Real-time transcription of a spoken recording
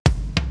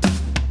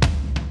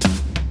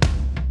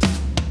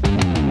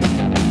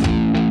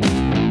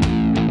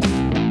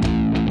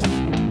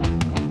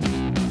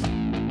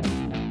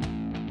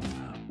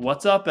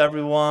What's up,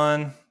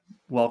 everyone?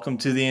 Welcome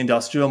to the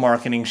Industrial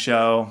Marketing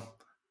Show.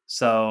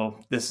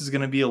 So this is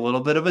going to be a little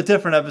bit of a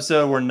different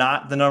episode. We're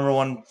not the number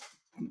one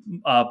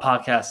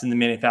podcast in the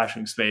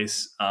manufacturing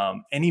space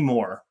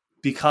anymore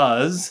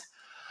because,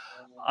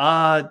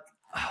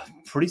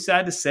 pretty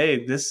sad to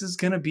say, this is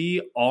going to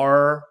be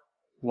our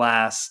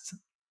last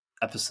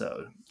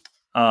episode.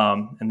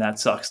 And that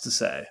sucks to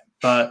say.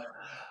 But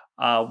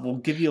we'll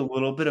give you a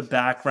little bit of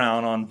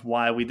background on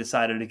why we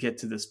decided to get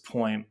to this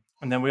point.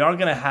 And then we are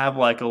going to have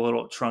like a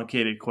little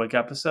truncated quick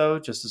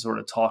episode just to sort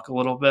of talk a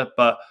little bit.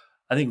 But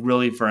I think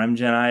really for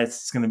MJ and I,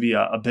 it's going to be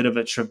a bit of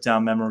a trip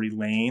down memory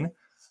lane.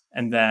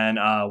 And then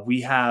we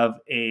have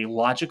a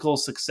logical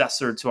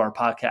successor to our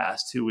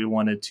podcast who we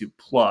wanted to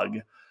plug,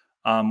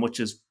 which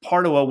is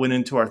part of what went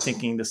into our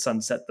thinking to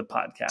sunset the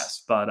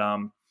podcast. But I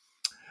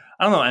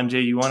don't know,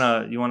 MJ, you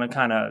want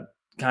to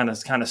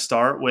kind of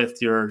start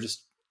with your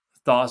just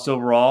thoughts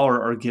overall,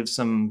 or give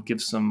some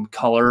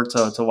color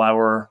to why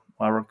we're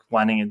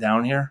winding it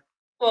down here?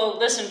 Well,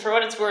 listen, for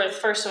what it's worth,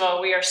 first of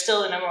all, we are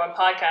still the number one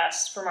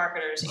podcast for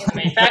marketers in the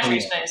manufacturing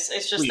space.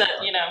 It's just that,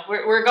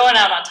 we're going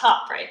out on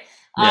top, right?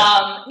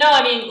 Yeah. No,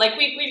 I mean, like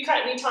we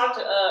talked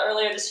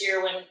earlier this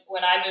year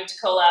when I moved to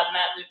CoLab,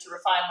 Matt moved to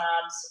Refine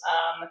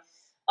Labs,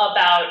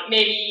 about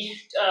maybe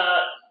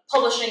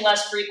publishing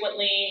less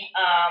frequently,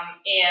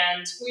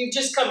 and we've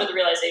just come to the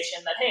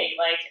realization that, hey,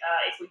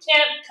 if we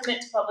can't commit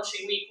to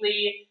publishing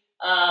weekly,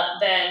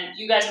 then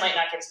you guys might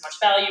not get as much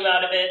value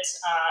out of it,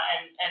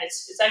 and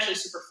it's actually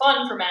super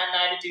fun for Matt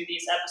and I to do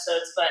these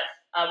episodes,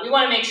 but we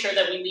want to make sure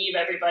that we leave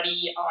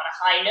everybody on a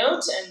high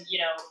note, and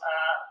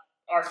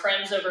our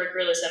friends over at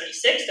Gorilla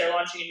 76, they're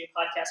launching a new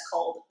podcast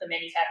called The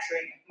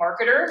Manufacturing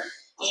Marketer,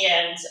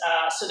 and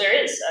so there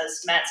is, as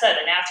Matt said,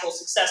 a natural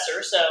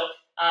successor. So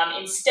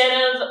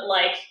instead of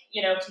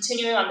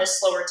continuing on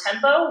this slower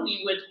tempo,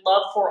 we would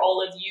love for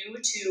all of you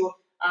to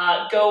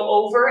go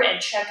over and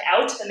check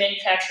out The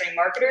Manufacturing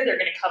Marketer. They're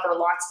going to cover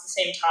lots of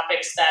the same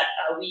topics that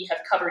we have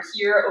covered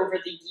here over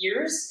the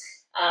years.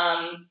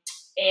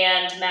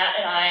 And Matt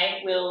and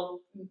I will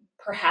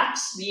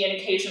perhaps be an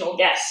occasional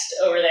guest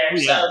over there.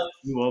 Yeah, so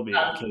you will be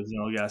an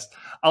occasional guest.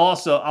 I'll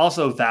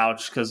also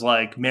vouch because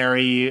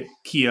Mary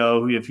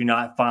Keogh, who if you're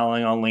not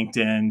following on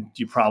LinkedIn,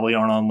 you probably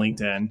aren't on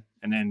LinkedIn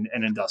and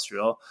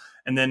Industrial.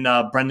 And then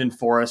Brendan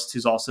Forrest,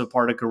 who's also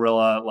part of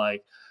Gorilla.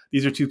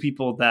 These are two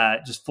people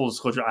that, just full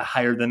disclosure, I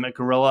hired them at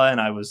Gorilla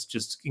and I was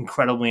just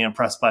incredibly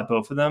impressed by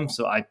both of them.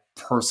 So I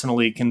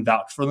personally can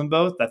vouch for them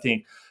both. I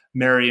think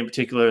Mary in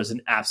particular is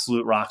an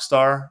absolute rock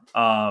star.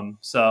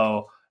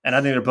 And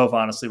I think they're both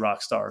honestly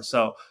rock stars.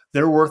 So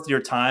they're worth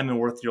your time and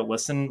worth your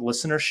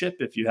listenership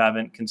if you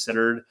haven't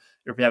considered,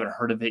 or if you haven't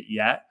heard of it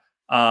yet.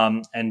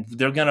 And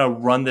they're going to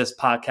run this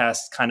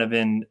podcast kind of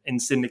in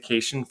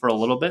syndication for a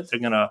little bit.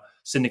 They're going to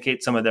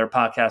syndicate some of their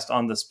podcast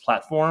on this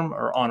platform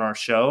or on our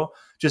show,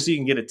 just so you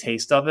can get a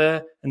taste of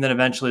it. And then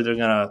eventually they're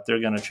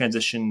going to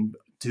transition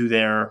to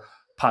their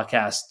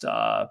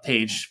podcast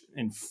page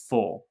in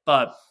full.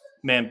 But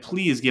man,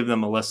 please give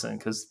them a listen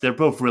because they're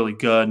both really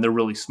good and they're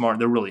really smart.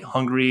 They're really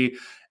hungry.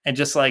 And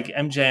just like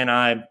MJ and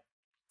I,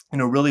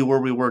 really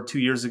where we were 2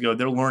 years ago,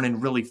 they're learning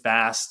really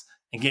fast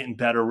and getting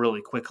better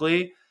really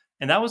quickly.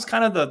 And that was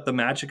kind of the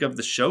magic of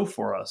the show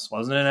for us,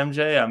 wasn't it,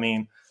 MJ? I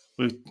mean,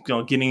 we're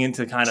getting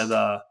into kind of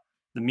the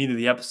meat of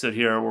the episode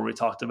here where we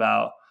talked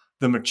about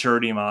the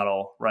maturity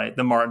model, right?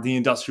 The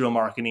industrial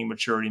marketing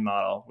maturity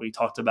model. We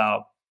talked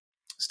about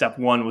step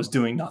one was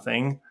doing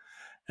nothing.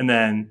 And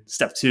then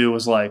step two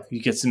was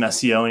you get some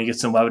SEO and you get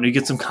some web, you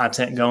get some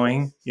content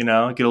going, get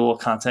a little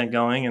content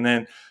going. And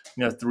then,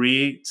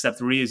 step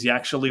three is you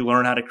actually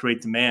learn how to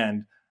create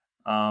demand.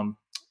 And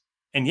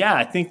yeah,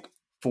 I think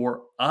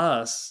for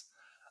us,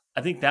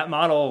 I think that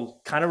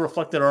model kind of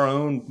reflected our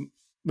own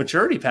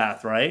maturity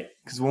path, right?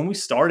 Because when we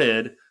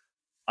started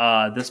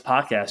this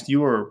podcast,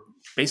 you were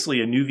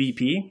basically a new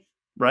VP,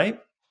 right?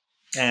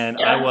 And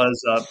yeah. I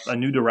was a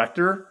new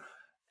director.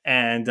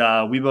 And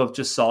we both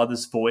just saw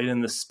this void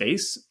in the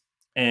space,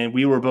 and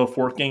we were both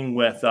working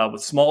with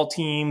small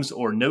teams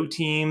or no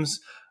teams,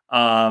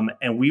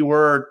 and we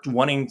were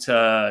wanting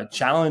to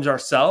challenge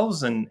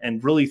ourselves,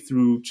 and really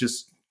through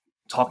just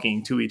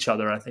talking to each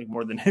other, I think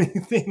more than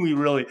anything, we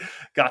really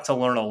got to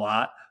learn a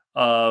lot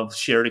of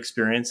shared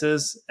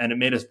experiences, and it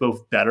made us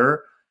both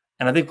better.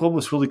 And I think what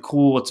was really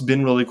cool, what's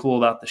been really cool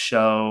about the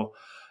show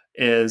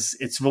is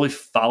it's really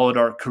followed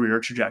our career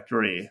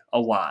trajectory a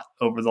lot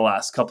over the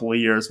last couple of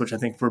years, which I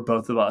think for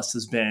both of us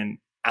has been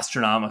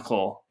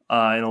astronomical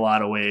in a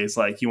lot of ways.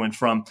 You went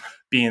from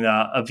being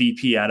a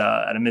VP at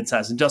a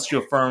mid-sized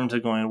industrial firm to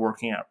going and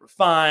working at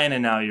Refine,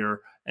 and now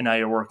you're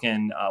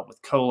working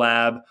with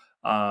CoLab,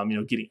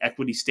 getting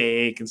equity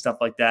stake and stuff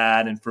like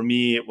that. And for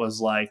me, it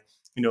was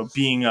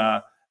being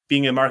a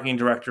marketing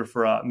director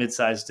for a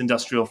mid-sized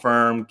industrial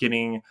firm,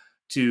 getting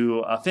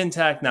to a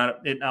fintech,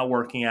 not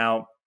working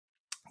out,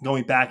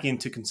 going back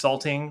into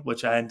consulting,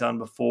 which I hadn't done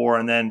before,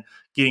 and then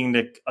getting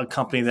to a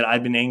company that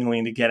I've been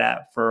angling to get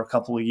at for a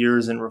couple of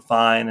years in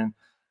Refine. And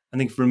I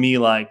think for me,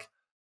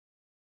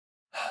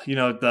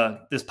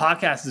 this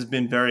podcast has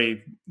been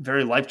very,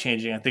 very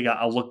life-changing. I think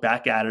I'll look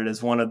back at it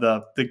as one of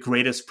the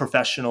greatest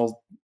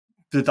professional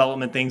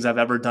development things I've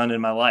ever done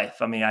in my life.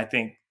 I mean, I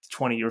think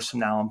 20 years from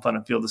now, I'm going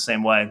to feel the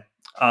same way,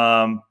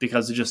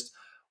 because of just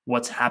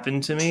what's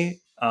happened to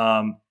me,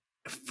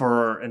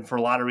 for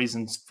a lot of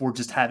reasons, for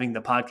just having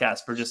the podcast,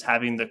 for just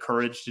having the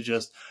courage to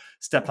just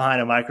step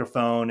behind a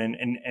microphone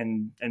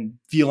and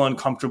feel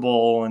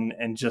uncomfortable,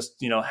 and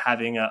just,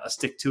 having a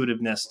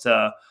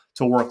stick-to-itiveness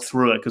to work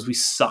through it, because we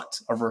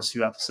sucked our first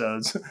few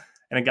episodes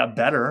and it got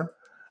better.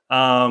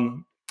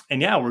 And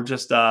yeah, we're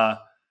just,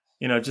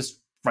 just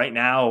right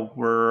now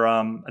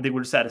I think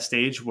we're just at a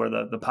stage where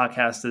the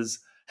podcast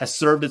has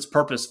served its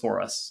purpose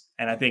for us.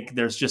 And I think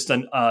there's just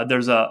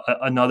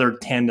another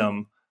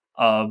tandem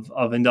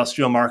of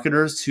industrial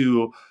marketers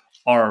who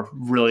are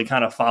really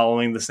kind of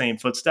following the same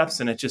footsteps.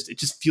 And it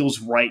just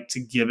feels right to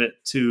give it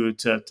to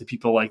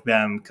people like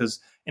them, because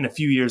in a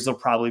few years, they'll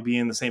probably be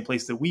in the same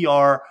place that we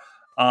are.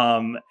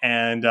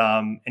 And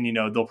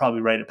they'll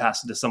probably write it,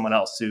 pass it to someone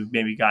else who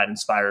maybe got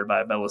inspired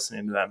by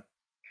listening to them.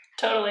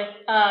 Totally.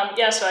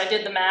 So I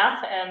did the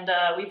math, and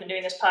we've been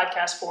doing this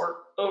podcast for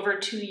over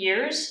 2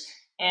 years,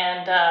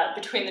 and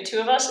between the two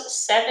of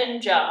us,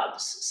 7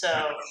 jobs.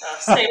 So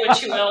say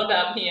what you will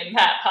about me and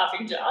Matt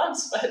hopping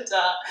jobs, but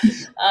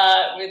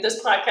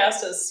this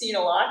podcast has seen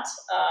a lot.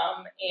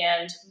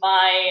 And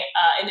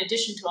in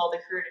addition to all the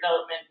career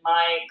development,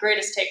 my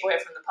greatest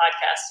takeaway from the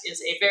podcast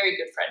is a very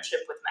good friendship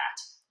with Matt.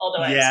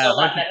 Although I still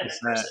not met him in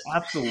person.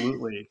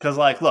 Absolutely. Because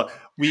look,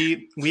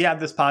 we have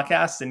this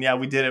podcast, and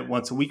we did it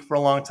once a week for a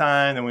long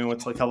time, and we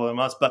went to a couple of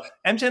months. But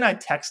MJ and I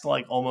text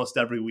almost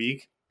every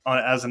week,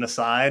 as an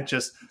aside,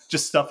 just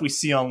stuff we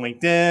see on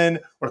LinkedIn,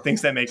 or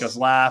things that make us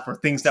laugh, or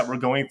things that we're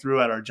going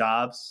through at our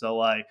jobs.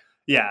 So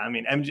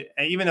MJ,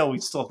 even though we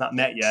still have not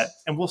met yet,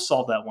 and we'll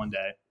solve that one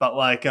day. But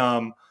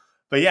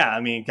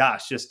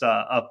gosh, just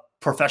a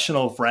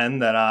professional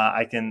friend that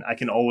I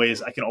can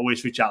always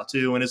reach out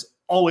to, and has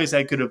always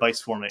had good advice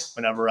for me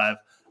whenever I've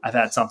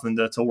had something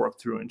to work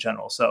through in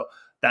general. So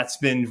that's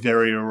been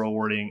very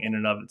rewarding in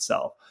and of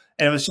itself.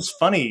 And it was just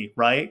funny,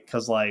 right?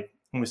 Because when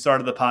we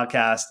started the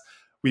podcast,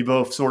 we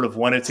both sort of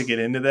wanted to get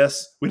into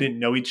this. We didn't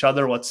know each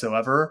other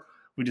whatsoever.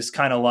 We just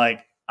kind of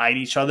eyed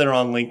each other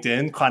on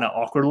LinkedIn kind of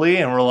awkwardly,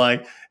 and we're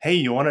like, hey,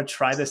 you want to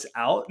try this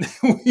out?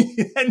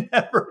 We had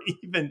never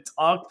even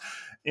talked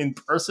in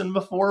person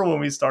before when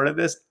we started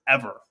this,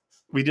 ever.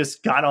 We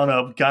just got on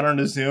a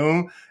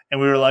Zoom, and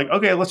we were like,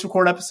 okay, let's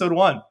record episode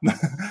 1.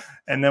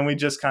 And then we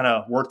just kind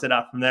of worked it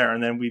out from there.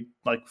 And then we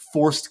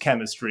forced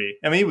chemistry.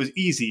 I mean, it was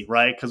easy,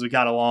 right? Because we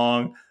got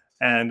along,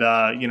 and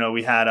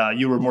we had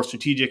you were more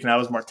strategic and I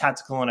was more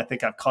tactical, and I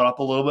think I've caught up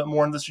a little bit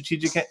more on the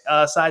strategic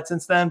side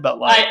since then.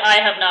 But I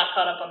have not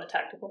caught up on the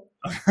tactical.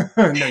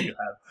 No, you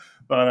have.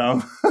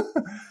 But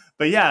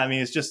but yeah, I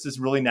mean, it's just this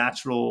really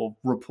natural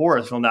rapport,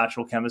 this real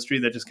natural chemistry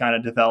that just kind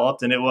of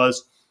developed, and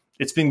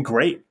it's been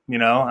great.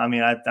 I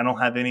mean, I don't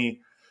have anything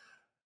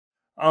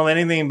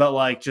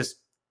but just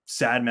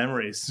sad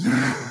memories.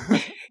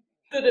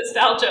 The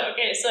nostalgia.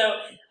 Okay, so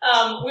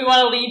we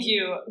want to leave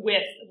you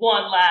with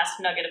one last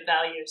nugget of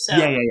value. So,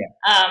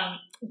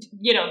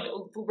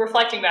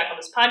 reflecting back on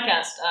this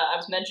podcast, I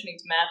was mentioning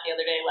to Matt the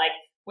other day,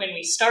 when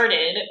we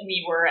started,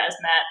 we were, as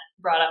Matt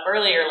brought up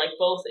earlier,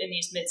 both in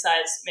these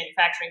mid-sized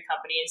manufacturing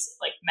companies.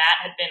 Matt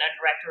had been a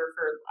director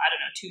for,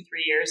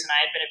 2-3 years, and I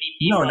had been a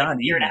VP for a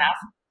year and a half.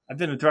 I've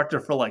been a director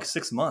for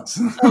 6 months.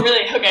 Oh,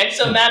 really? Okay.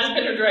 So Matt has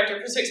been a director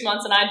for 6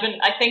 months, and I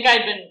think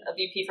I'd been a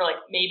VP for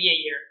maybe a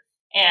year.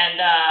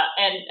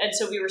 And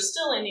so we were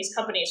still in these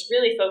companies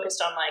really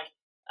focused on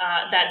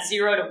that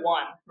 0 to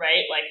 1,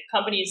 right?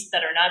 Companies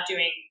that are not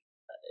doing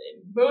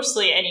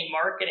mostly any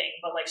marketing,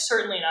 but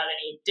certainly not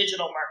any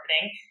digital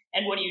marketing.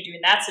 And what do you do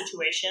in that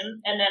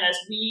situation? And then as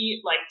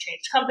we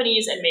changed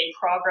companies and made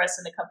progress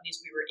in the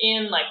companies we were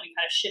in, we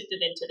kind of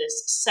shifted into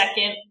this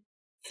second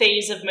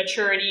phase of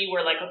maturity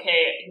where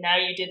okay, now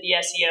you did the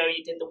SEO, you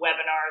did the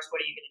webinars,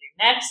 what are you going to do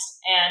next?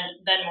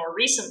 And then more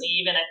recently,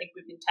 even, I think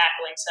we've been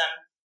tackling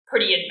some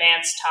pretty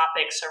advanced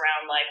topics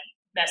around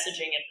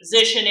messaging and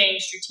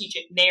positioning,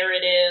 strategic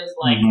narrative,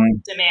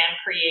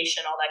 demand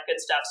creation, all that good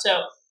stuff.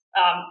 So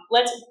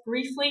let's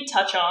briefly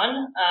touch on,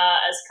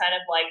 as kind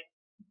of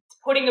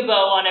putting a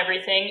bow on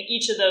everything,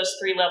 each of those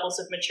 3 levels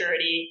of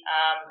maturity,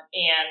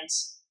 and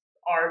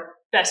our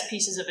best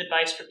pieces of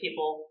advice for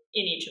people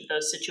in each of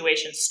those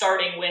situations,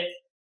 starting with,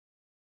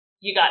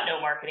 you got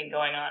no marketing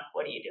going on.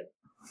 What do you do?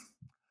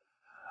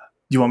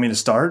 You want me to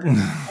start?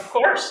 Of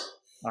course.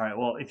 All right.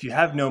 Well, if you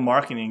have no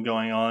marketing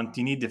going on,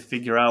 you need to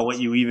figure out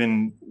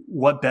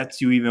what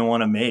bets you even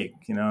want to make.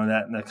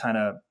 That kind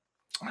of,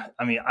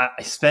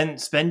 I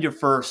spend your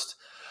first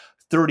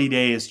 30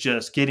 days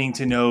just getting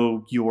to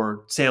know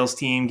your sales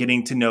team,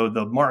 getting to know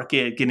the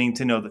market, getting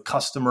to know the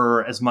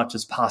customer as much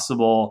as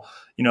possible.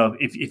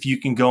 If you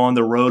can go on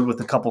the road with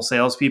a couple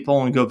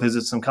salespeople and go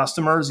visit some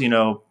customers,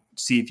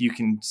 see if you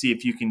can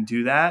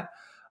do that.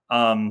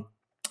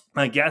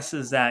 my guess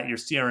is that your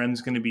CRM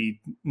is going to be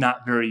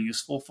not very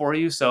useful for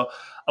you. So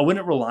I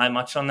wouldn't rely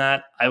much on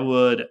that. I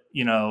would,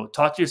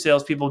 talk to your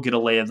salespeople, get a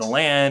lay of the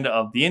land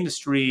of the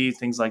industry,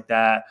 things like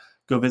that.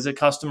 Go visit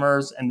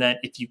customers, and then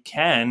if you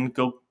can,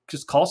 go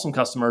just call some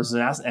customers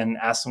and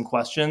ask some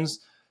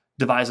questions.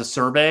 Devise a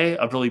survey,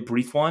 a really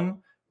brief one,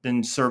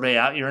 then survey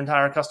out your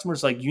entire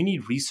customers. Like, you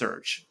need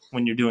research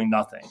when you're doing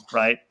nothing,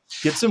 right?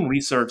 Get some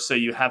research so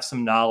you have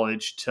some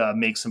knowledge to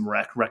make some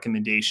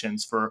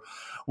recommendations for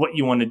what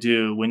you want to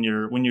do when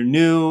you're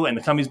new and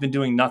the company's been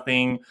doing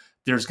nothing.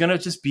 There's going to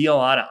just be a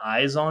lot of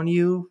eyes on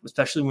you,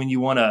 especially when you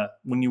want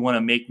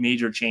to make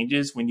major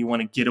changes, when you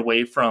want to get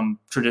away from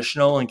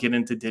traditional and get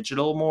into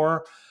digital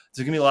more.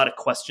 There's going to be a lot of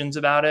questions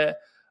about it.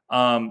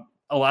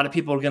 A lot of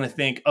people are going to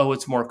think, oh,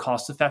 it's more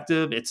cost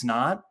effective. It's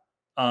not.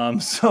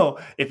 So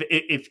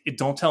if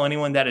don't tell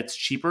anyone that it's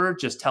cheaper,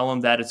 just tell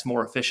them that it's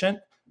more efficient,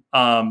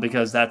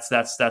 because that's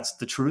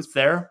the truth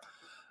there.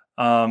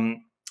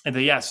 And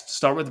then, yes,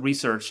 start with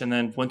research. And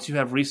then once you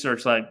have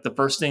research, like the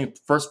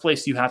first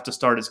place you have to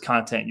start is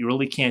content. You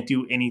really can't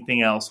do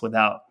anything else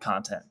without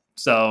content.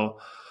 So,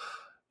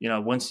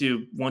 once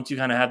you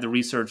kind of have the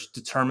research,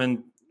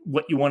 determine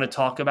what you want to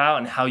talk about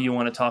and how you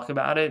want to talk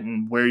about it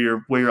and where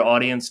your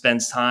audience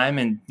spends time.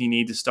 And you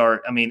need to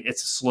start. I mean,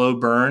 it's a slow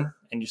burn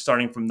and you're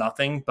starting from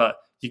nothing, but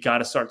you got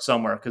to start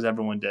somewhere because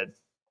everyone did.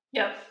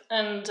 Yep.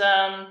 And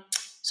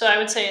so I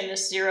would say in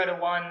this 0 to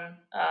 1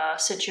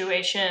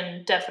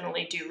 situation,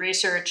 definitely do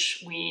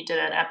research. We did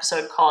an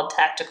episode called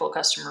Tactical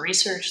Customer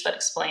Research that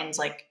explains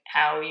like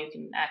how you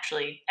can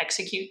actually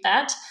execute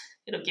that.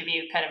 It'll give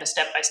you kind of a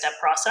step-by-step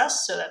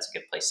process. So that's a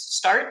good place to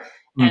start.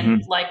 Mm-hmm.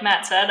 And like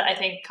Matt said, I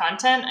think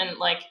content and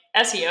like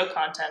SEO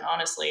content,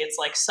 honestly, it's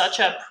like such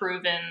a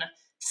proven,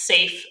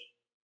 safe,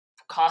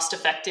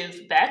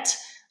 cost-effective bet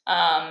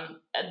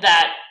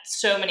that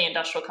so many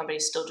industrial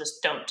companies still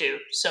just don't do.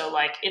 So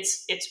like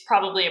it's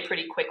probably a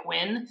pretty quick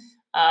win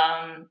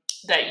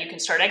that you can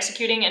start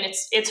executing, and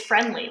it's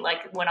friendly.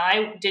 Like when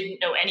I didn't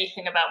know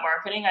anything about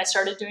marketing, I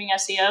started doing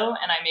SEO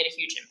and I made a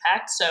huge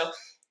impact. So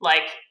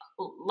like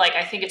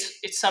I think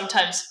it's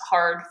sometimes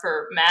hard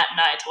for Matt and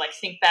I to like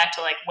think back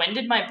to like, when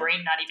did my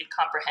brain not even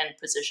comprehend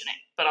positioning?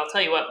 But I'll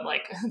tell you what,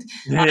 like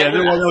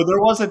there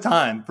was a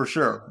time for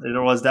sure.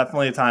 There was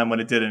definitely a time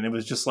when it didn't. It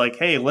was just like,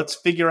 hey, let's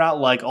figure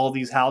out like all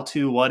these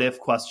how-to, what if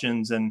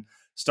questions and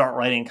start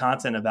writing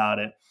content about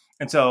it.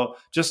 And so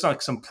just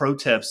like some pro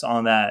tips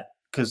on that,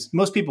 because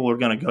most people are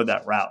going to go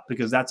that route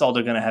because that's all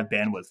they're going to have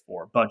bandwidth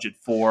for, budget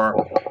for,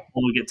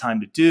 will get time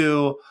to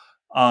do.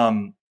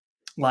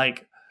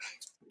 Like,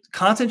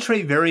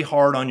 concentrate very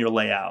hard on your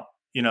layout,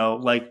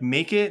 like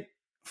make it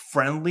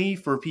friendly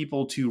for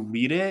people to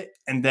read it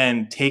and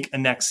then take a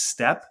next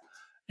step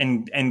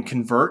and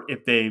convert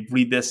if they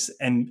read this,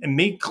 and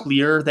make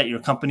clear that your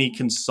company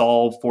can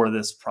solve for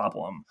this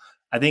problem.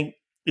 I think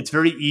it's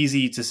very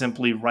easy to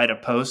simply write a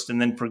post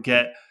and then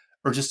forget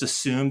or just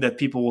assume that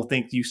people will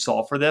think you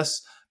solve for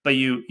this. But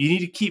you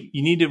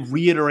need to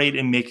reiterate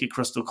and make it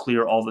crystal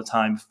clear all the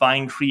time.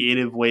 Find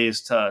creative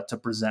ways to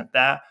present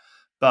that.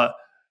 But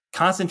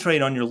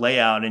concentrate on your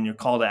layout and your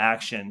call to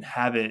action.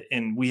 Have it,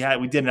 and we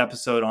did an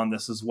episode on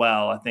this as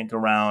well. I think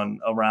around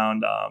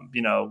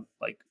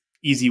like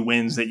easy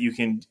wins that you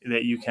can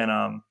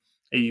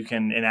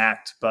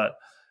enact. But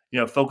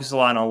focus a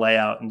lot on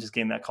layout and just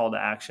getting that call to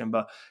action.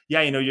 But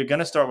yeah, you're going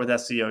to start with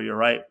SEO. You're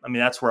right. I mean,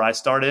 that's where I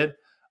started.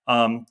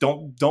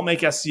 Don't make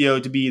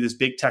SEO to be this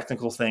big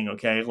technical thing.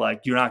 Okay.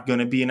 Like, you're not going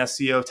to be an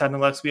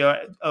technical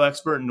SEO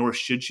expert, nor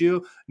should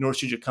your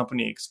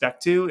company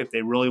expect to. If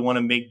they really want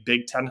to make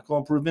big technical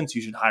improvements,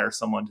 you should hire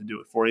someone to do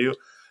it for you.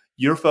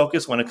 Your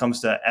focus when it comes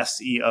to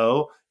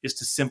SEO is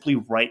to simply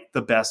write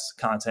the best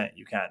content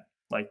you can,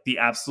 like the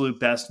absolute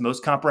best,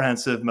 most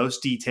comprehensive,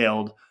 most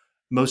detailed,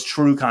 most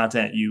true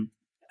content you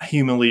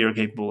humanly are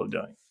capable of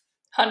doing.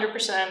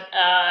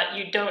 100%.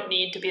 You don't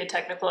need to be a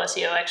technical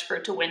SEO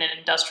expert to win in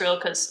industrial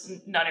because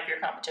none of your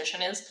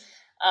competition is.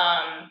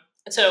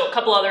 So a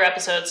couple other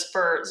episodes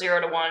for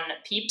 0 to 1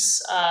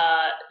 peeps,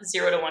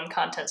 0 to 1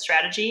 content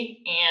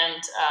strategy,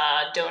 and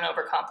don't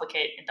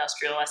overcomplicate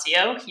industrial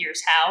SEO.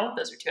 Here's how.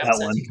 Those are two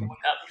episodes you can look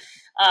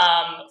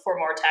up for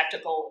more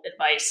tactical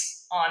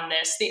advice on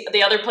this.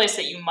 The other place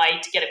that you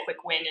might get a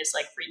quick win is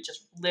like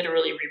just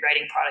literally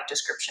rewriting product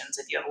descriptions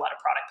if you have a lot of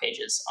product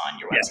pages on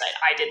your website.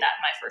 I did that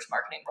in my first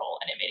marketing role,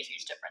 and it made a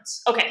huge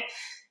difference. Okay,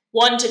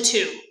 1 to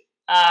 2.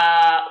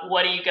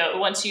 What do you go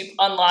once you've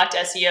unlocked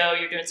SEO?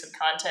 You're doing some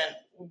content.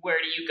 Where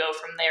do you go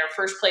from there?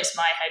 First place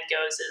my head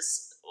goes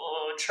is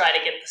try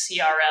to get the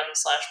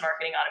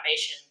CRM/marketing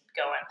automation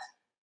going.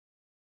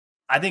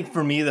 I think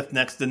for me, the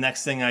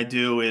next thing I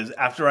do is,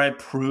 after I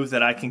prove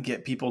that I can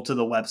get people to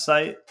the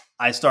website,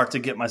 I start to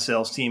get my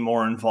sales team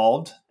more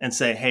involved and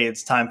say, hey,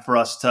 it's time for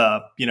us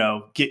to,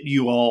 get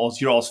your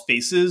all's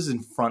faces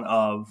in front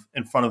of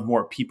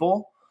more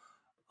people.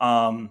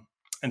 And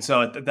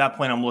so at that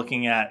point, I'm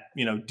looking at,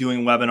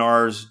 doing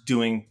webinars,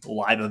 doing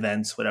live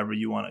events, whatever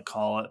you want to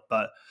call it.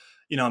 But,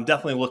 I'm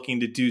definitely looking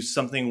to do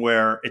something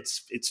where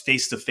it's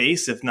face to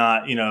face, if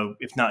not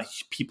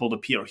people to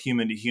peer,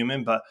 human to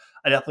human. But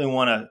I definitely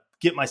want to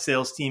get my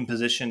sales team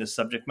positioned as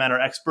subject matter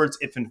experts,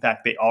 if in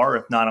fact they are.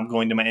 If not, I'm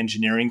going to my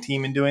engineering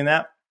team and doing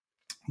that.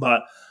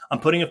 But I'm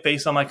putting a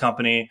face on my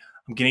company.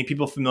 I'm getting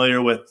people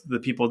familiar with the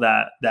people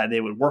that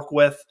they would work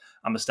with.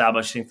 I'm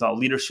establishing thought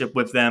leadership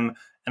with them,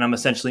 and I'm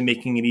essentially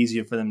making it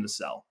easier for them to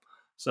sell.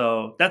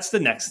 So that's the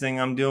next thing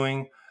I'm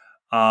doing.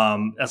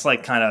 That's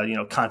like kind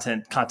of,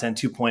 content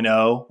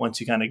 2.0 once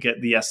you kind of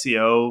get the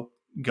SEO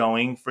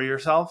going for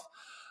yourself.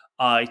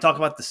 You talk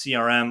about the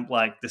CRM,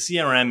 like the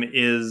CRM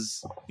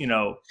is,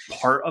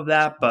 part of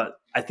that, but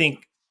I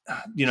think,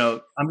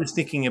 I'm just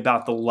thinking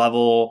about the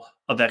level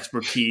of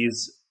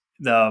expertise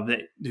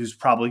who's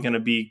probably going to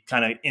be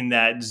kind of in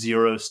that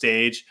zero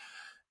stage.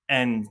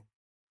 And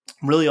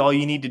really all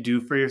you need to do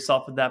for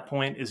yourself at that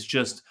point is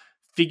just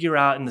figure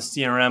out in the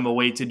CRM a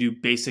way to do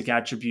basic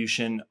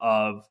attribution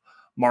of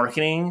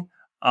marketing,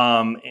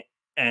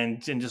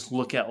 and just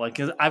look at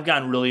because I've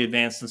gotten really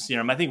advanced in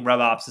CRM. I think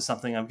RevOps is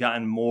something I've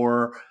gotten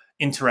more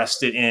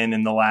interested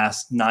in the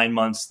last 9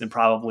 months than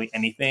probably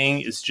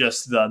anything. Is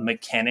just the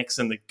mechanics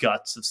and the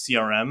guts of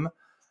CRM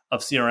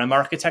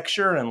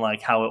architecture and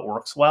like how it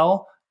works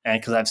well. And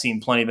because I've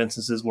seen plenty of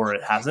instances where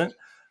it hasn't.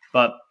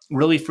 But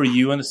really for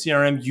you in the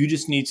CRM, you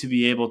just need to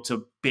be able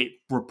to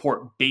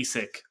report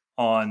basic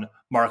on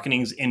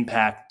marketing's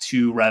impact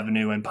to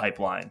revenue and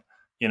pipeline.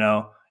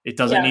 It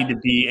doesn't need to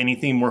be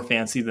anything more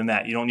fancy than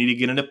that. You don't need to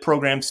get into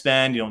program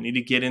spend. You don't need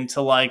to get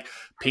into like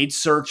paid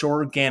search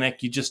or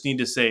organic. You just need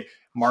to say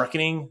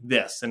marketing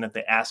this. And if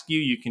they ask you,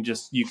 you can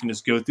just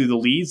go through the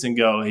leads and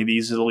go, hey,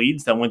 these are the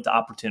leads that went to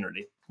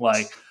opportunity.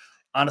 Like,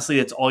 honestly,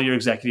 that's all your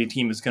executive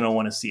team is going to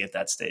want to see at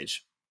that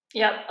stage.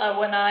 Yep.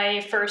 When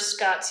I first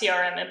got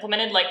CRM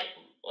implemented, like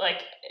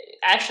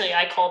actually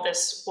I call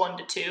this 1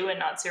 to 2 and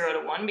not 0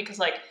 to 1 because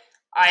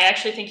I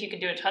actually think you can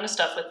do a ton of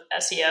stuff with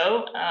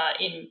SEO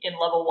in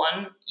level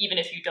 1, even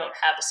if you don't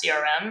have a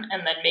CRM.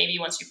 And then maybe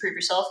once you prove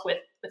yourself with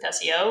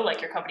SEO, like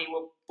your company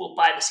will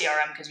buy the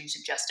CRM because you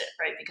suggest it,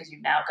 right? Because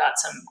you've now got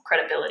some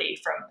credibility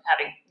from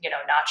having,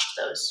 notched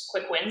those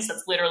quick wins.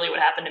 That's literally what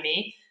happened to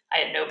me.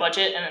 I had no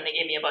budget, and then they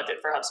gave me a budget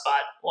for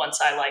HubSpot once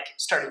I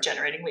started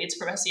generating leads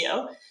from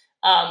SEO.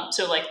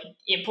 So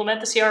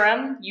implement the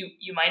CRM.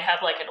 You might have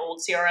an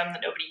old CRM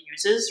that nobody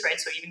uses, right?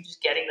 So even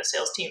just getting the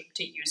sales team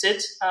to use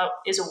it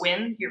is a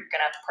win. You're going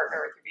to have to partner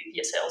with your VP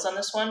of sales on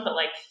this one. But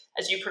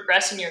as you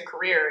progress in your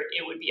career,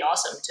 it would be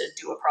awesome to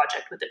do a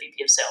project with the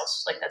VP of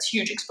sales. That's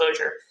huge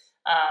exposure.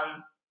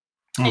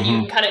 And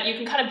you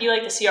can kind of be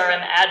like the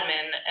CRM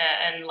admin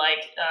and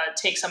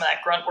take some of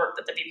that grunt work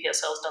that the VP of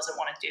sales doesn't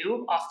want to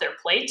do off their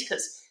plate,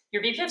 because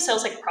your VP of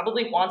sales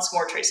probably wants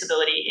more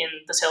traceability in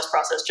the sales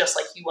process, just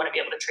like you want to be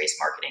able to trace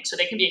marketing. So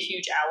they can be a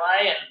huge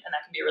ally, and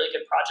that can be a really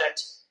good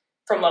project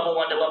from level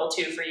 1 to level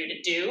 2 for you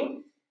to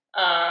do.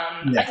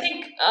 I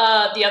think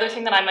the other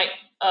thing that I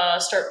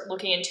might start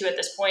looking into at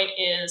this point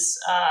is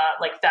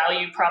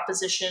value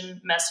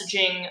proposition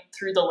messaging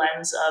through the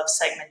lens of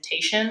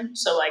segmentation.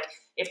 So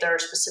if there are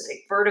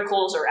specific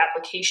verticals or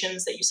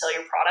applications that you sell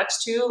your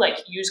products to,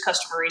 use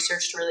customer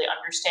research to really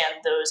understand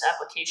those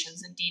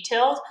applications in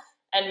detail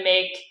and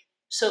make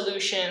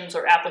solutions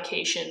or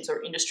applications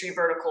or industry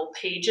vertical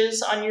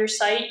pages on your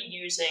site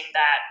using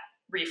that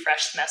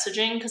refreshed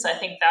messaging. Because I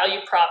think value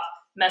prop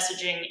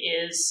messaging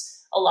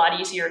is a lot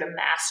easier to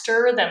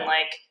master than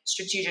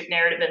strategic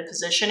narrative and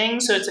positioning.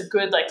 So it's a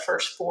good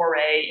first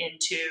foray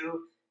into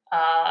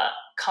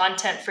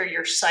content for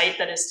your site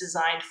that is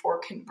designed for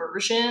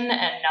conversion and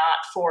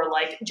not for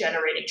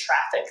generating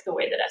traffic the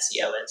way that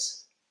SEO is.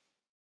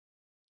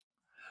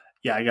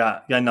 Yeah, I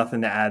got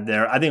nothing to add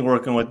there. I think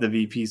working with the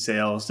VP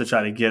sales to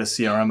try to get a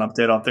CRM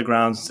update off the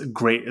ground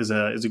is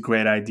a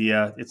great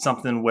idea. It's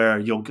something where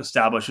you'll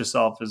establish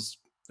yourself as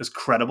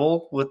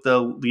credible with the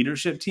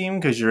leadership team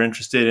because you're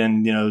interested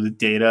in the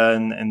data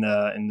and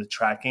the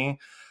tracking.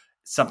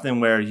 It's something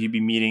where you'd be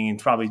meeting and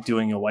probably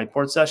doing a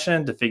whiteboard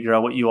session to figure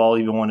out what you all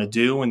even want to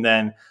do, and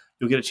then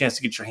you'll get a chance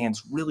to get your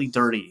hands really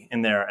dirty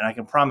in there. And I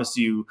can promise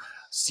you,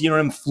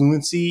 CRM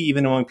fluency,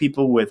 even among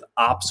people with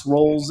ops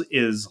roles,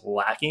 is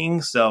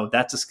lacking. So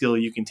that's a skill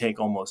you can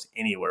take almost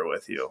anywhere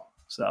with you.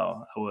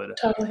 So I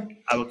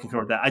would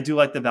concur with that. I do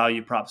like the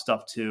value prop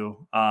stuff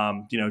too.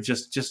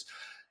 Just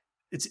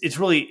it's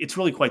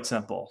really quite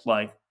simple.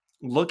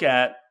 Look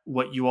at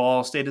what you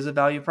all state as a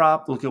value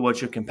prop. Look at what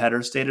your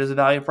competitors state as a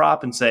value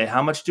prop, and say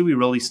how much do we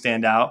really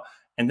stand out.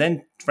 And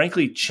then,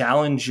 frankly,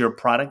 challenge your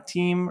product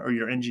team or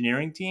your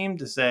engineering team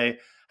to say,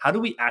 how do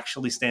we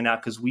actually stand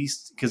out? Because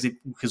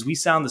we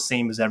sound the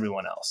same as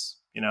everyone else,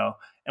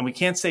 And we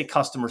can't say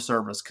customer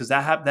service because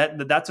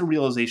that's a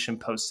realization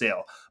post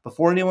sale.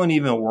 Before anyone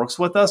even works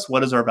with us,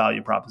 what is our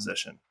value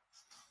proposition?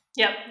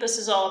 Yep, this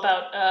is all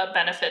about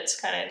benefits,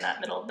 kind of in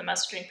that middle of the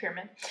messaging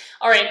pyramid.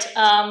 All right,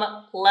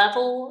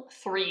 level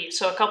 3.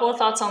 So a couple of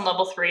thoughts on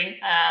level 3.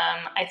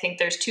 I think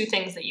there's 2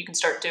 things that you can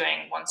start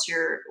doing once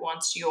your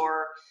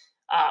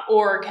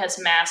org has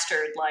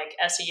mastered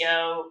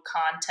SEO,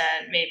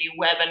 content, maybe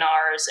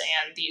webinars,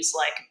 and these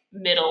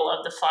middle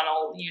of the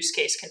funnel use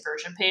case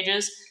conversion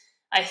pages.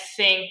 I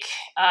think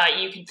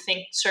you can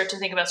start to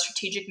think about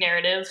strategic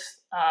narrative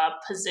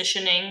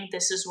positioning,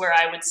 this is where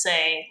I would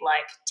say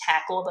like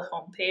tackle the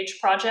homepage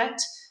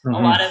project. Mm-hmm. A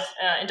lot of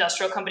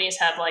industrial companies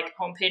have like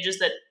homepages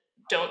that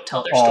don't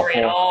tell their story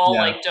at Awful. all,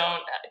 Yeah. like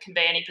don't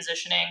convey any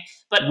positioning.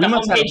 But We the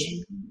must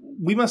homepage,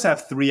 we must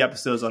have 3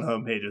 episodes on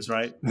homepages,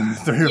 right?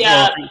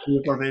 yeah, 3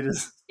 or 4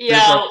 pages. 3 or 4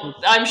 yeah, pages.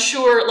 I'm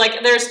sure.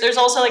 Like, there's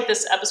also like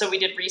this episode we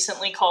did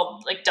recently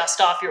called like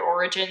 "Dust Off Your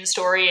Origin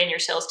Story" and your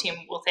sales team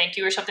will thank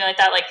you or something like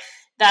that. Like,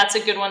 that's a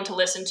good one to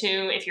listen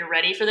to if you're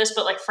ready for this.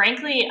 But like,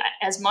 frankly,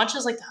 as much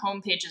as like the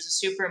homepage is a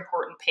super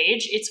important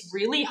page, it's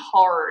really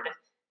hard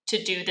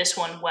to do this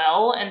one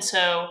well. And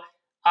so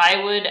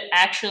I would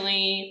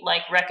actually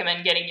like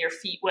recommend getting your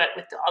feet wet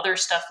with the other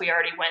stuff we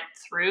already went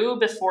through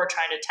before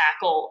trying to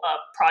tackle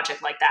a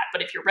project like that.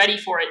 But if you're ready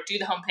for it, do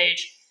the homepage,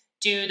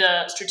 do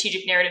the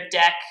strategic narrative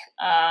deck,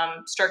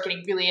 start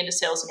getting really into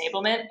sales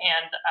enablement.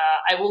 And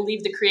I will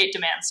leave the create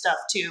demand stuff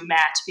to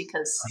Matt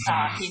because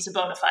he's a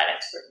bona fide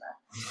expert in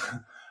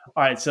that.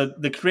 All right. So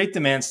the create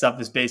demand stuff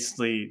is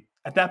basically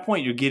at that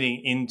point you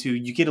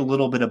get a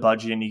little bit of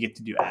budget and you get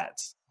to do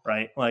ads,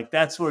 right? Like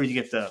that's where you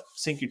get to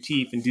sink your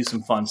teeth and do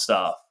some fun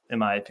stuff, in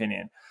my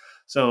opinion.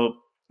 So,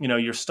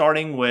 you're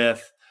starting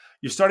with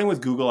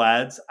Google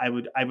Ads. I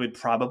would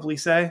probably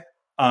say,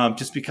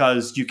 just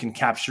because you can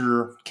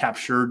capture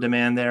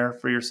demand there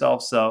for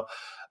yourself. So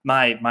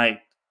my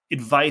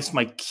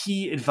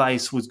key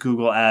advice with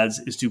Google Ads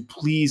is to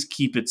please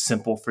keep it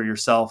simple for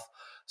yourself.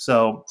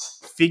 So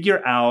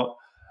figure out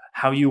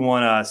how you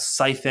want to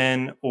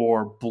siphon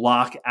or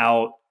block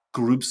out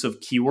groups of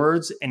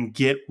keywords and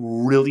get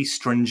really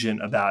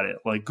stringent about it.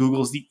 Like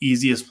Google's the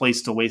easiest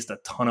place to waste a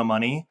ton of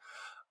money.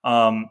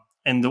 And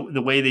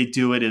the way they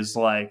do it is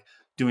like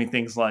doing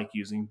things like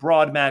using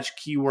broad match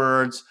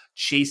keywords,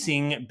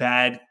 chasing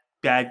bad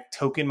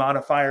token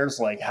modifiers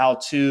like how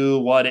to,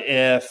 what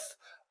if,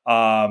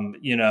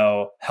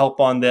 help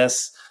on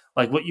this.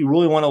 Like what you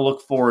really want to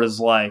look for is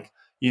like,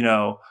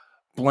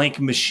 blank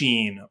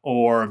machine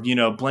or,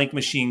 blank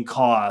machine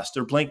cost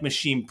or blank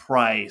machine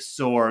price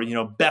or,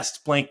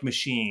 best blank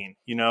machine,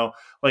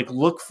 like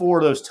look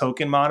for those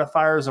token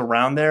modifiers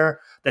around there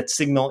that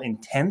signal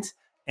intent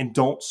and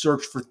don't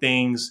search for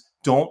things.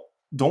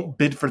 Don't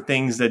bid for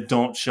things that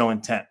don't show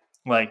intent.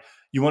 Like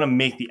you want to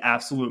make the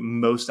absolute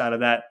most out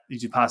of that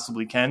as you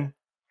possibly can.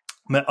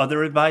 My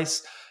other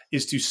advice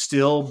is to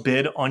still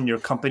bid on your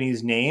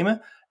company's name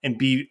and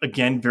be,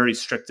 again, very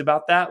strict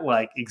about that.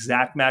 Like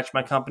exact match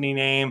my company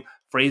name,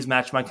 phrase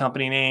match my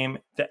company name,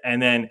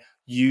 and then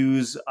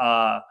use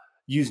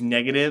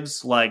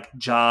negatives like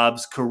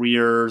jobs,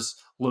 careers,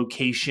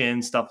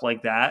 location, stuff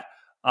like that.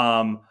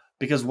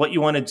 Because what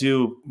you want to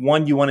do,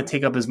 one, you want to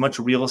take up as much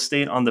real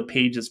estate on the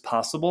page as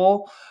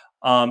possible.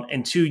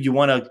 And two, you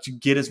want to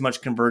get as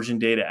much conversion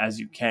data as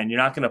you can. You're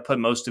not going to put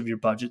most of your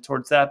budget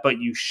towards that, but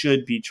you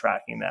should be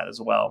tracking that as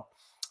well.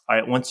 All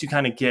right, once you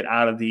kind of get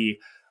out of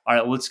all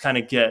right, let's kind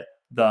of get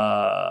the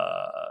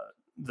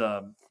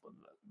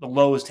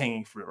lowest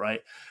hanging fruit,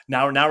 right?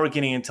 Now we're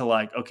getting into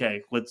like,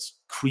 okay, let's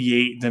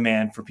create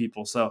demand for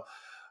people. So,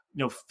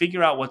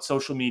 figure out what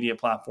social media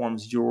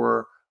platforms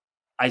your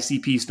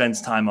ICP spends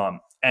time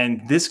on.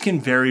 And this can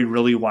vary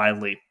really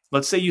widely.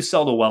 Let's say you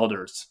sell to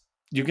welders.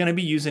 You're going to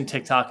be using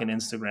TikTok and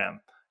Instagram.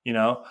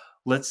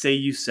 Let's say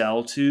you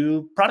sell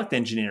to product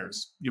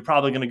engineers. You're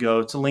probably going to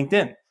go to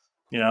LinkedIn.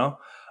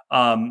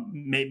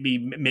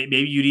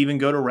 Maybe you'd even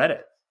go to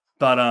Reddit.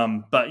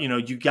 But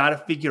you got to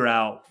figure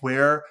out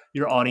where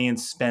your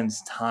audience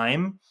spends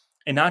time,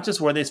 and not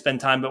just where they spend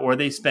time, but where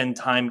they spend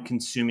time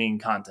consuming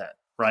content,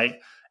 right?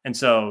 And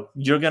so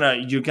you're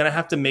gonna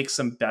have to make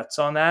some bets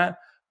on that,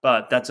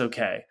 but that's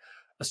okay.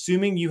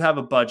 Assuming you have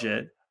a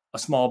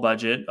small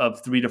budget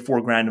of $3 to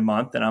 $4 grand a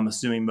month, and I'm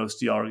assuming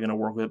most of y'all are going to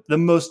work with the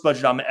most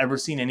budget I'm ever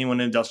seen anyone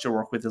in industrial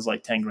work with is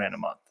like 10 grand a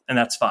month, and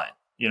that's fine.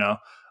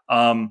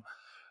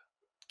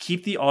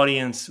 Keep the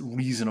audience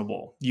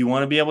reasonable. You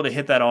want to be able to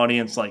hit that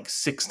audience like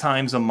 6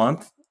 times a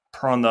month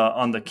on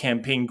the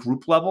campaign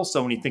group level.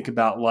 So when you think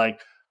about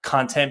like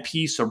content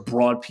piece or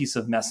broad piece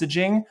of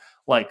messaging,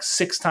 like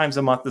 6 times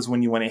a month is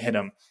when you want to hit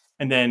them,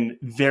 and then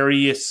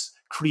various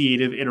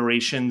creative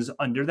iterations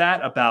under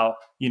that about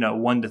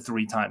 1 to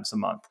 3 times a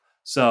month.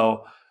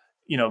 So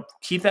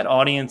keep that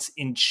audience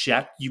in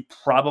check. You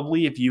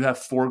probably, if you have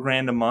 $4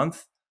 grand a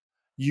month,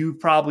 you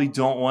probably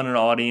don't want an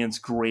audience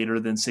greater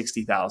than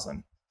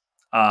 60,000.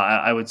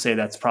 I would say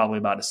that's probably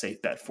about a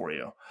safe bet for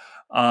you.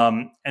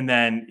 And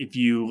then if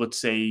let's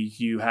say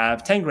you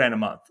have 10 grand a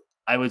month,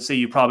 I would say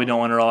you probably don't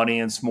want an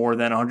audience more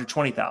than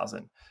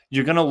 120,000.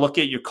 You're going to look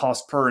at your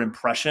cost per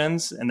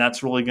impressions, and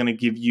that's really going to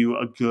give you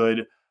a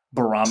good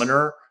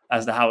barometer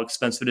as to how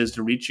expensive it is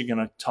to reach. You're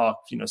going to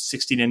talk,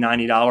 $60 to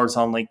 $90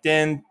 on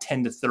LinkedIn,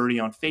 10 to 30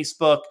 on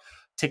Facebook.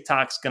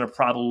 TikTok's going to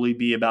probably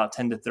be about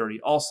 10 to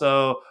 30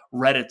 also.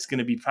 Reddit's going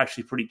to be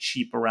actually pretty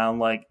cheap, around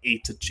like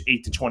 8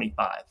 to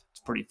 25. It's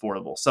pretty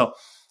affordable. So,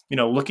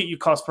 look at your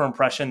cost per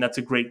impression. That's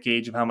a great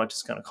gauge of how much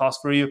it's going to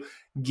cost for you.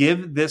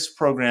 Give this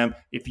program,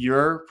 if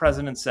your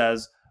president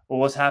says, well,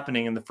 what's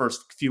happening in the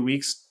first few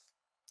weeks,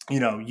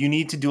 you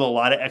need to do a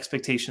lot of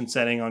expectation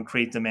setting on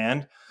create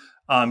demand.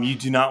 You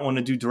do not want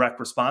to do direct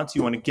response.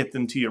 You want to get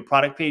them to your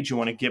product page. You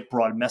want to get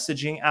broad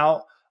messaging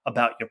out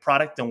about your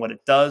product and what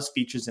it does,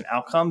 features and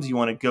outcomes. You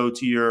want to go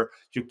to your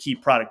key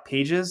product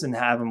pages and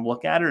have them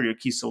look at it, or your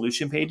key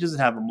solution pages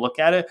and have them look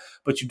at it,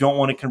 but you don't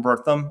want to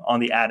convert them on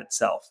the ad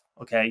itself.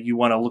 Okay. You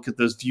want to look at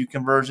those view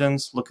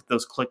conversions, look at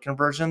those click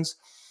conversions,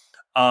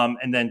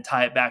 and then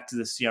tie it back to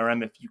the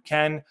CRM if you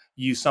can.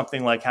 Use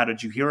something like "How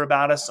did you hear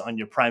about us?" on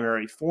your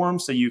primary form,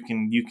 so you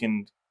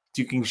can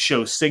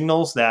show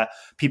signals that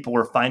people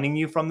are finding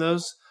you from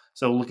those.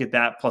 So look at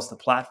that plus the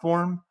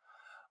platform.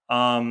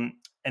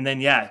 And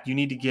then, you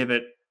need to give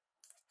it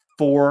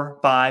 4,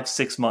 5,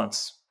 6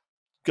 months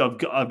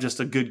of just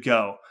a good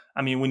go.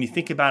 I mean, when you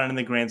think about it in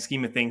the grand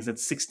scheme of things,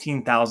 that's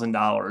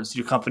 $16,000.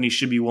 Your company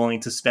should be willing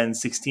to spend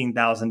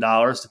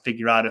 $16,000 to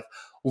figure out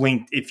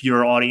if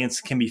your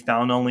audience can be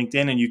found on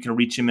LinkedIn and you can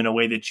reach them in a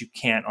way that you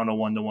can't on a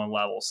one-to-one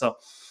level. So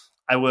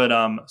I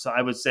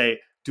would say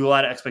do a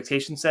lot of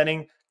expectation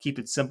setting, keep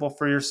it simple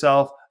for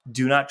yourself.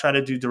 Do not try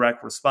to do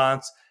direct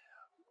response.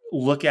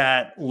 Look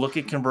at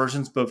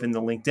conversions both in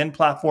the LinkedIn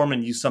platform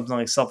and use something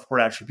like self-report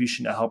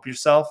attribution to help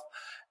yourself.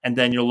 And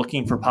then you're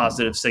looking for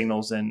positive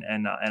signals and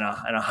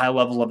a high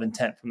level of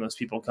intent from those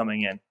people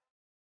coming in.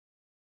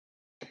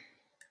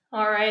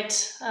 All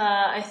right.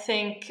 I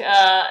think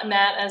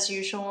Matt, as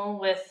usual,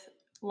 with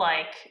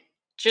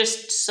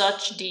just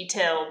such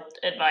detailed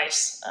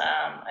advice.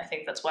 I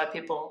think that's why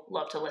people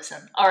love to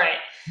listen. All right.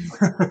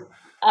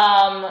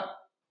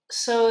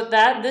 So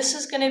this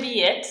is going to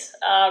be it.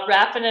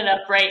 Wrapping it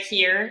up right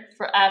here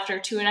for after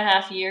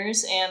 2.5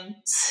 years and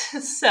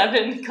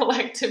 7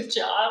 collective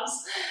jobs.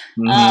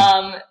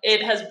 Mm-hmm.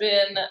 It has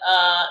been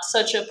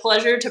such a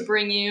pleasure to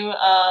bring you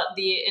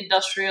the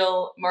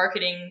industrial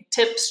marketing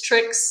tips,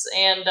 tricks,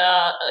 and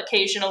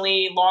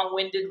occasionally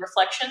long-winded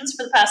reflections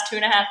for the past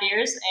 2.5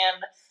 years.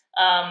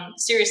 And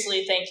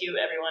seriously, thank you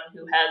everyone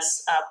who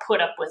has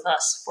put up with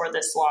us for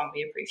this long.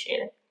 We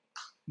appreciate it.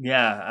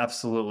 Yeah,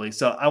 absolutely.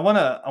 So I want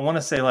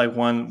to say like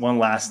one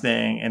last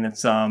thing, and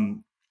it's all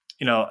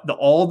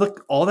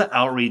the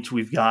outreach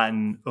we've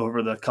gotten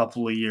over the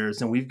couple of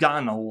years, and we've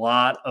gotten a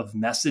lot of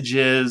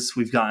messages,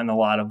 we've gotten a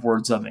lot of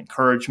words of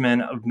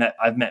encouragement.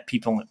 I've met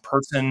people in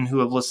person who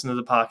have listened to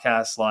the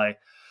podcast. Like,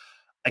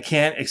 I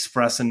can't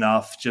express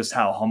enough just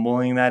how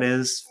humbling that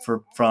is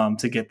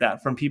to get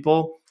that from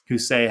people who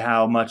say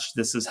how much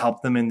this has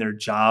helped them in their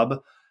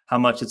job, how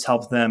much it's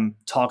helped them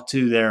talk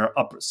to their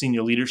upper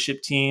senior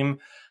leadership team,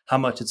 how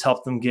much it's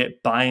helped them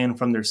get buy-in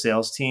from their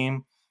sales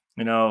team.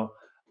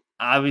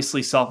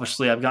 Obviously,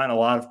 selfishly, I've gotten a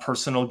lot of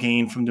personal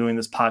gain from doing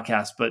this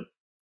podcast, but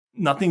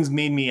nothing's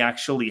made me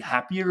actually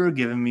happier,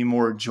 given me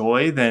more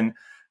joy than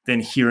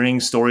hearing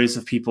stories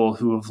of people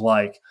who have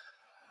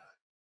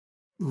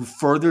who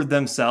furthered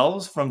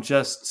themselves from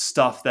just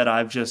stuff that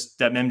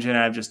that MJ and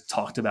I have just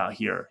talked about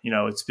here.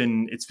 It's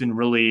been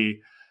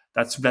really,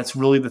 that's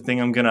really the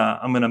thing I'm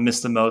gonna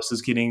miss the most,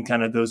 is getting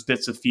kind of those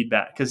bits of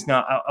feedback. Because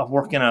now I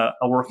work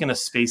in a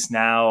space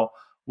now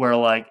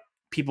where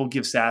people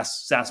give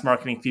SaaS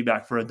marketing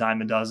feedback for a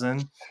dime a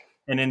dozen.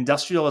 In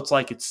industrial,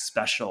 it's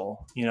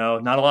special.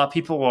 Not a lot of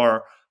people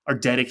are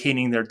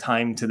dedicating their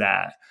time to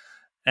that.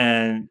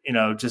 And,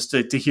 just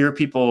to hear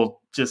people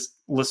just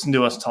listen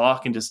to us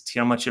talk and just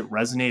hear how much it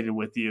resonated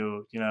with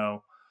you,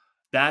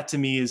 that to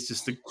me is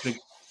just the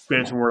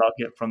greatest reward I'll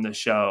get from this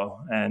show.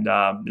 And,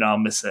 I'll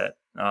miss it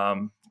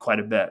quite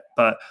a bit.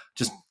 But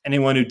just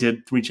anyone who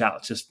did reach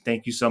out, just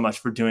thank you so much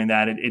for doing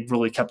that. It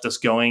really kept us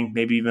going,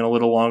 maybe even a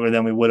little longer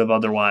than we would have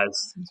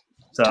otherwise.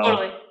 So,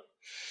 totally.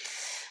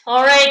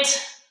 All right.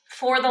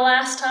 For the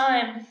last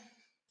time.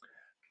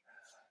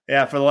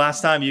 Yeah, for the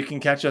last time, you can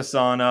catch us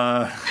on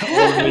all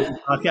the major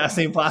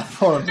podcasting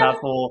platforms,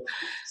 Apple,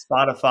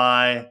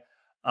 Spotify.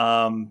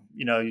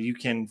 You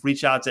can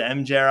reach out to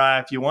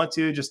MJRI if you want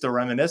to, just to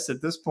reminisce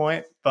at this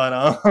point. But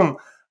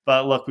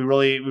look, we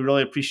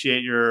really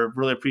appreciate your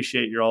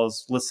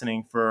all's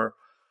listening for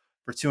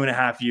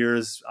 2.5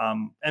 years.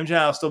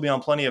 MJRI will still be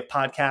on plenty of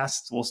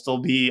podcasts. We'll still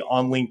be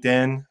on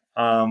LinkedIn.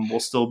 We'll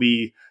still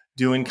be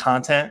doing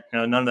content.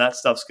 None of that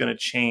stuff's going to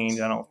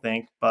change, I don't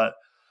think. But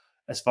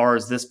as far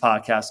as this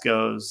podcast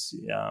goes,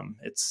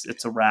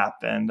 it's a wrap,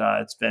 and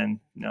it's been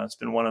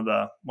one of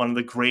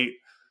the great,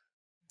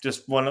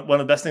 just one of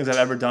the best things I've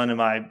ever done in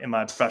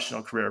my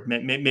professional career,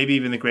 maybe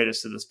even the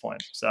greatest to this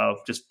point. So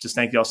just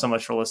thank you all so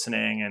much for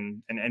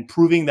listening and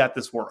proving that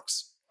this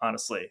works.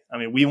 Honestly, I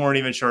mean, we weren't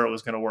even sure it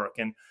was going to work,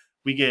 and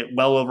we get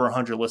well over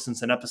 100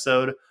 listens an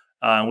episode.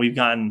 We've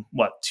gotten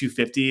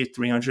 250,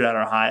 300 at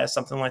our highest,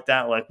 something like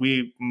that. Like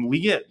we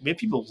have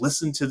people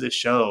listen to the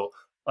show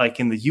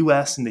in the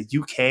US and the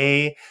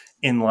UK,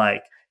 in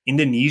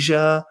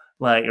Indonesia,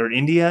 or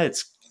India.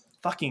 It's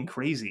fucking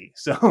crazy.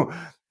 So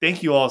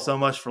thank you all so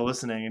much for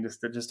listening, and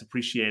just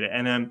appreciate it.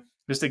 And then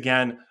just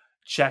again,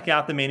 check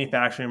out The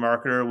Manufacturing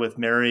Marketer with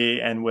Mary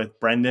and with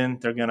Brendan.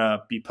 They're going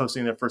to be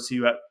posting their first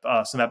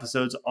some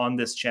episodes on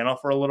this channel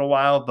for a little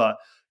while, but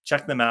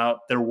check them out.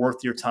 They're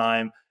worth your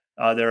time.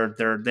 They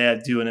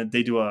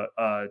do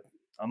a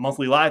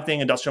monthly live thing,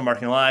 Industrial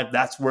Marketing Live.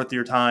 That's worth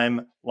your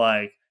time.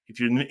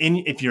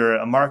 if you're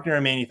a marketer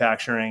in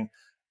manufacturing,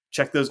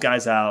 check those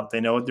guys out.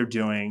 They know what they're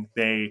doing.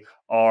 They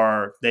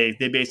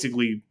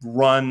basically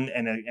run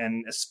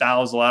and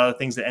espouse a lot of the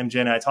things that MJ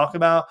and I talk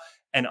about.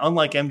 And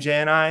unlike MJ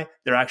and I,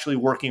 they're actually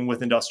working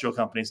with industrial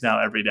companies now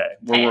every day.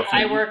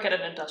 I work at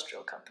an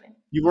industrial company.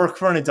 You work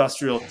for an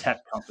industrial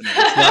tech company.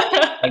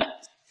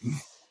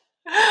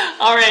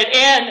 All right.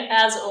 And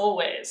as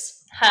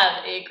always,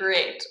 have a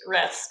great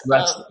rest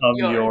of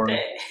your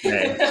day.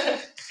 Thank you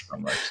so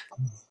much.